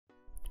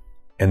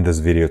In this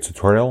video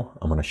tutorial,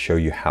 I'm going to show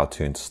you how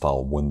to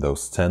install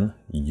Windows 10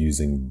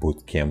 using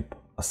Bootcamp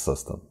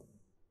Assistant.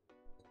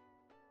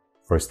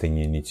 First thing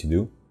you need to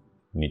do,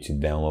 you need to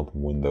download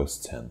Windows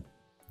 10.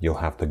 You'll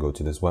have to go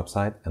to this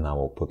website and I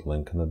will put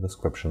link in the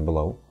description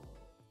below.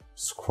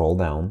 Scroll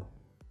down,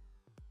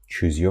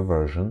 choose your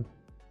version.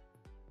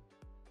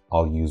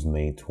 I'll use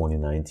May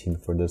 2019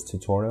 for this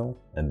tutorial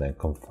and then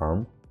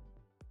confirm.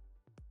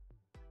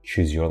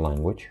 Choose your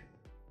language.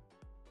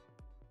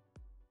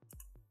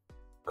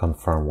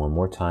 Confirm one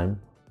more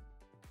time.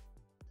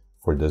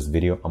 For this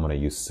video, I'm going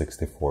to use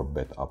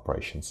 64-bit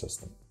operation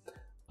system.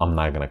 I'm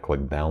not going to click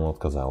download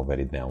because I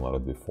already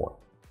downloaded before.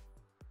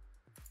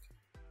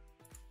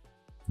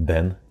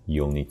 Then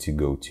you'll need to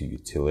go to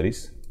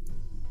Utilities,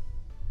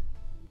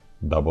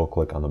 double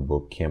click on the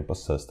Bootcamp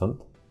Assistant.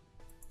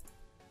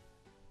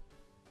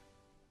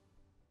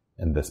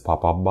 In this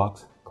pop-up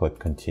box, click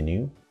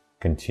Continue.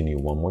 Continue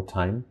one more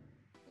time.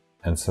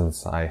 And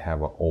since I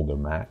have an older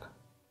Mac,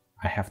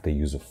 I have to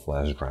use a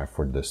flash drive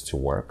for this to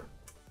work.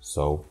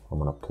 So I'm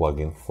going to plug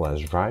in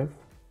flash drive.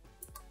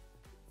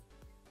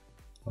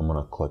 I'm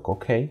going to click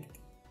OK.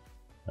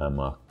 I'm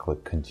going to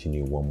click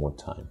Continue one more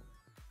time.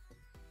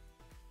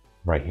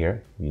 Right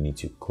here, you need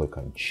to click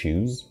on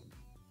Choose.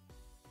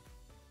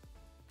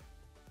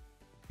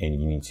 And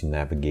you need to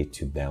navigate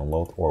to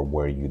Download or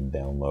where you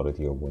downloaded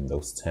your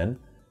Windows 10.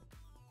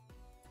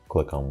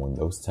 Click on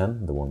Windows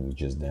 10, the one you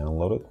just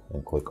downloaded,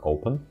 and click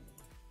Open.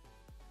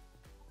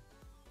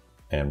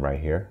 And right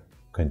here,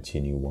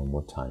 continue one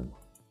more time.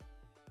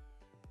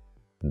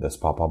 In this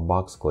pop-up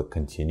box, click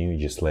Continue,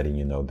 just letting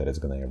you know that it's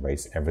going to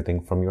erase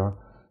everything from your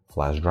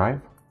flash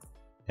drive.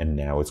 And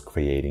now it's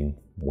creating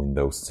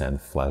Windows 10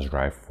 flash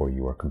drive for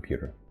your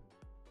computer.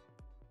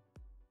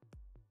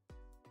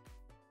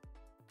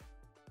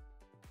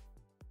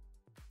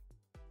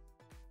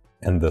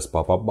 In this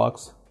pop-up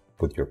box,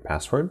 put your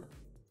password.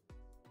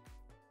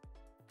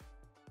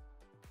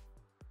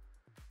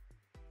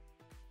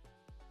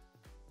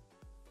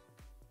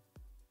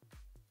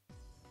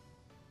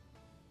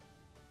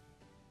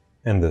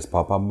 In this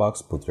pop-up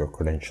box, put your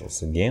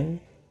credentials again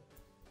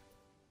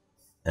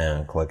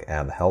and click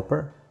Add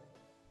Helper.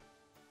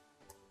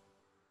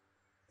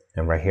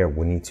 And right here,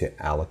 we need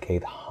to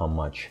allocate how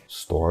much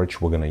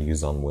storage we're going to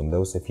use on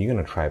Windows. If you're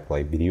going to try to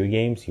play video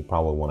games, you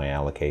probably want to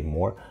allocate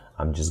more.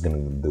 I'm just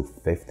going to do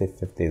 50.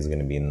 50 is going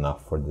to be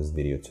enough for this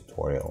video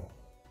tutorial.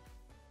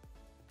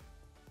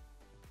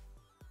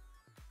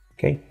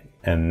 Okay,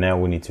 and now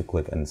we need to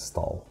click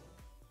Install.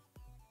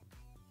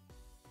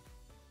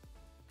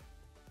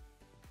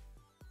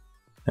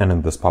 And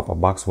in this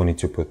pop-up box, we need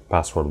to put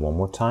password one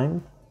more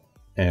time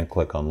and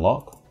click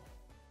Unlock.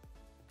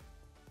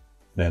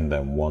 And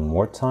then one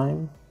more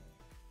time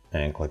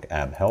and click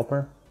Add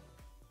Helper.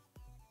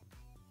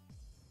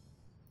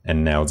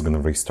 And now it's going to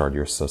restart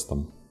your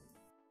system.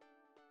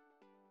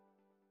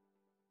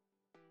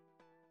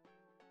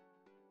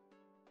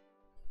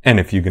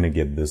 And if you're going to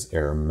get this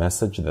error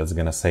message that's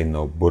going to say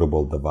no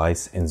bootable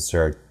device,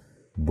 insert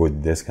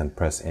boot disk and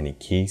press any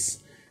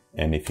keys.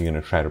 And if you're going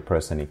to try to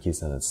press any keys,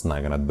 then it's not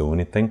going to do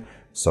anything.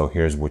 So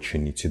here's what you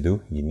need to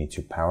do. You need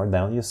to power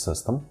down your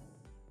system.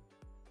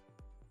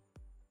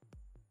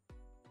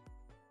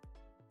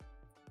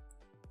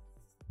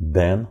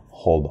 Then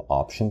hold the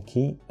Option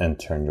key and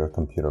turn your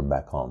computer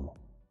back on.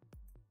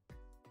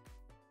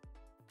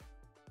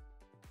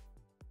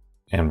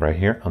 And right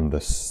here on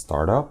the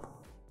startup,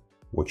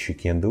 what you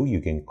can do,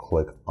 you can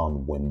click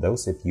on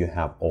Windows. If you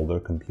have older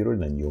computer,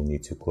 then you'll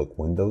need to click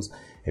Windows.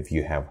 If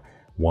you have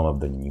one of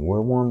the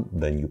newer one,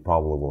 then you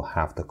probably will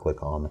have to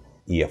click on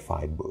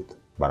EFI boot.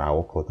 But I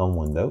will click on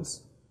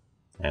Windows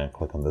and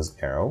click on this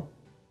arrow.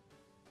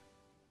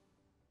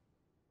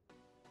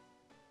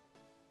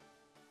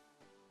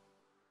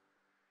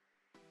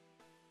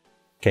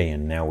 Okay,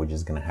 and now we're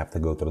just gonna have to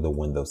go through the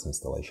Windows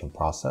installation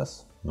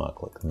process. I'm gonna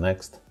click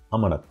Next.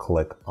 I'm gonna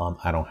click on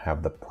I don't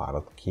have the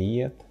product key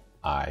yet.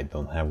 I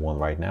don't have one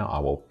right now. I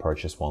will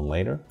purchase one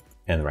later.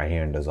 And right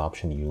here in this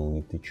option, you'll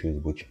need to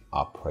choose which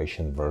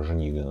operation version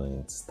you're going to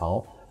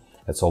install.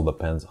 It all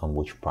depends on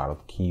which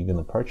product key you're going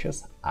to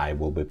purchase. I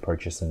will be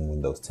purchasing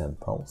Windows 10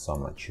 Pro, so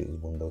I'm going to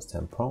choose Windows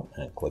 10 Pro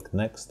and click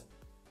Next.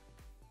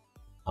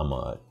 I'm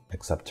going to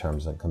accept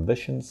terms and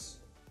conditions.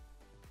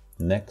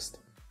 Next.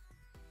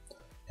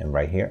 And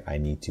right here, I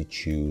need to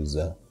choose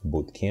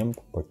Bootcamp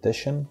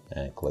Partition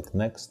and click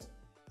Next.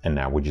 And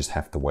now we just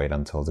have to wait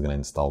until it's going to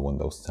install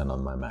Windows 10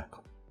 on my Mac.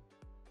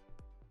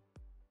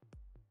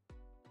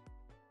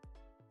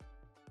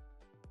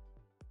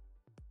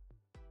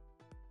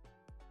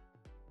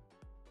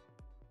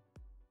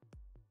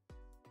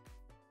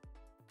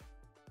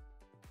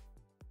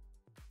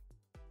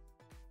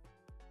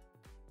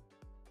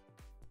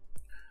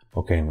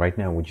 Okay, and right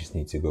now we just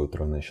need to go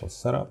through initial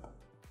setup.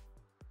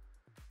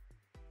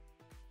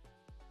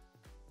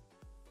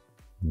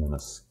 I'm gonna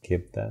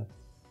skip that.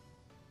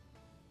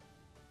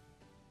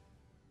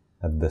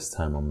 At this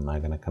time, I'm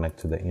not gonna connect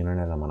to the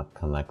internet. I'm gonna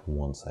connect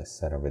once I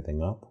set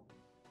everything up.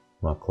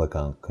 I'm gonna click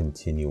on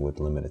Continue with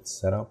Limited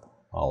Setup.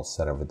 I'll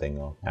set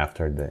everything up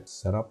after the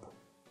setup.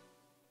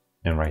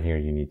 And right here,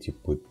 you need to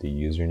put the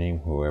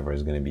username, whoever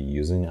is going to be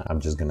using it.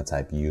 I'm just going to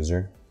type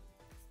user.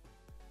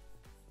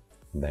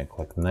 Then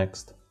click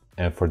next.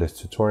 And for this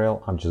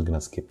tutorial, I'm just going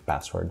to skip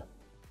password.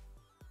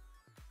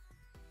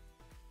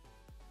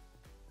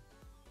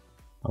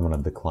 I'm going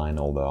to decline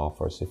all the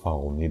offers if I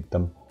will need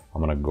them.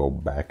 I'm going to go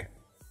back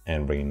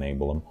and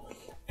re-enable them.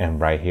 And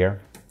right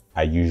here,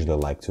 I usually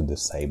like to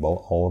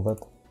disable all of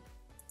it.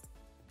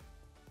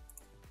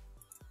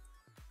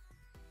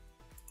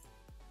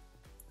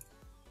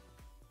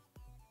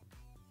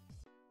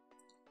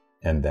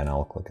 And then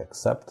I'll click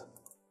accept.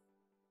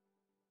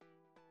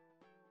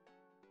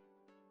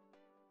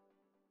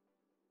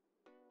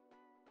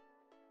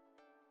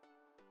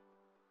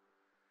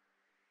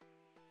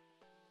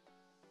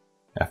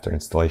 After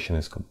installation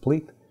is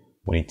complete,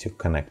 we need to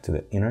connect to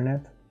the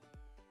internet.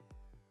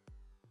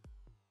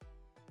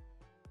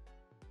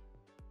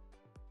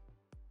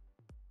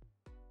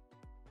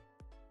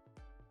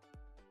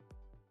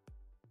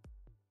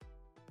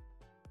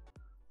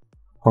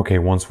 Okay,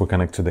 once we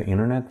connect to the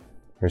internet,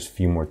 there's a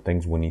few more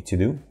things we need to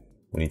do.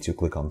 We need to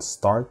click on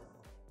Start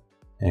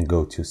and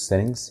go to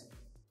Settings.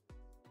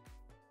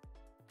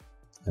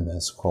 And then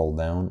scroll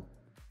down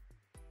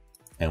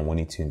and we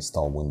need to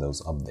install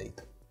Windows Update.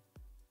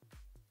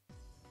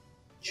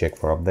 Check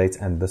for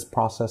updates, and this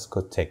process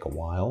could take a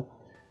while,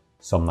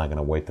 so I'm not going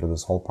to wait through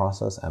this whole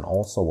process. And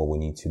also what we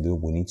need to do,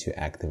 we need to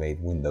activate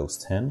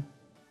Windows 10.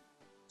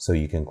 So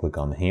you can click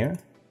on here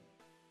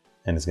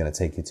and it's going to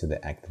take you to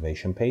the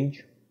activation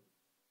page.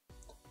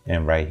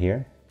 And right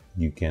here,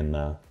 you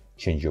can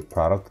change your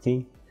product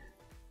key.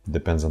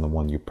 Depends on the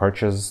one you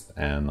purchased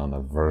and on the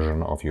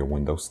version of your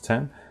Windows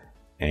 10.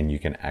 And you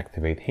can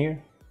activate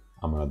here.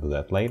 I'm going to do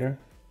that later.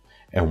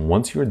 And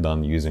once you're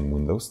done using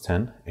Windows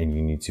 10 and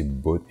you need to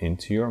boot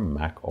into your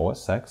Mac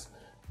OS X,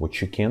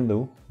 what you can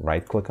do,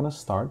 right click on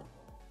Start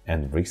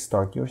and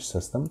restart your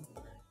system.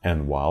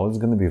 And while it's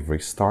going to be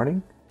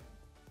restarting,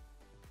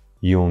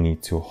 you'll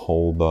need to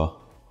hold the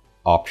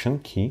Option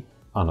key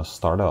on a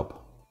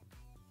startup.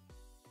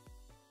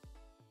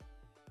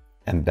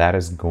 And that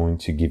is going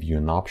to give you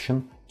an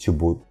option to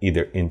boot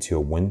either into a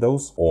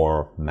Windows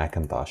or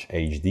Macintosh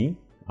HD.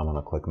 I'm going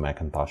to click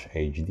Macintosh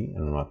HD and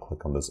I'm going to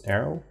click on this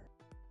arrow.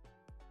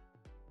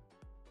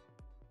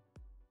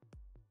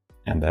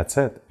 And that's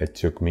it. It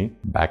took me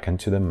back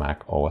into the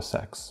Mac OS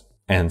X.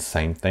 And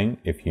same thing,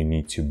 if you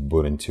need to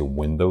boot into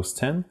Windows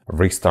 10,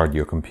 restart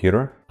your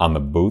computer. On the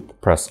boot,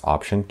 press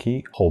Option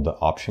key, hold the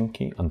Option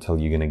key until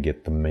you're gonna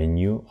get the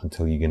menu,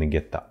 until you're gonna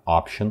get the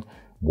option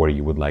where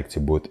you would like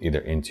to boot either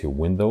into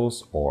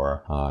Windows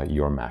or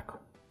your Mac.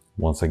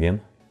 Once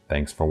again,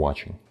 thanks for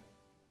watching.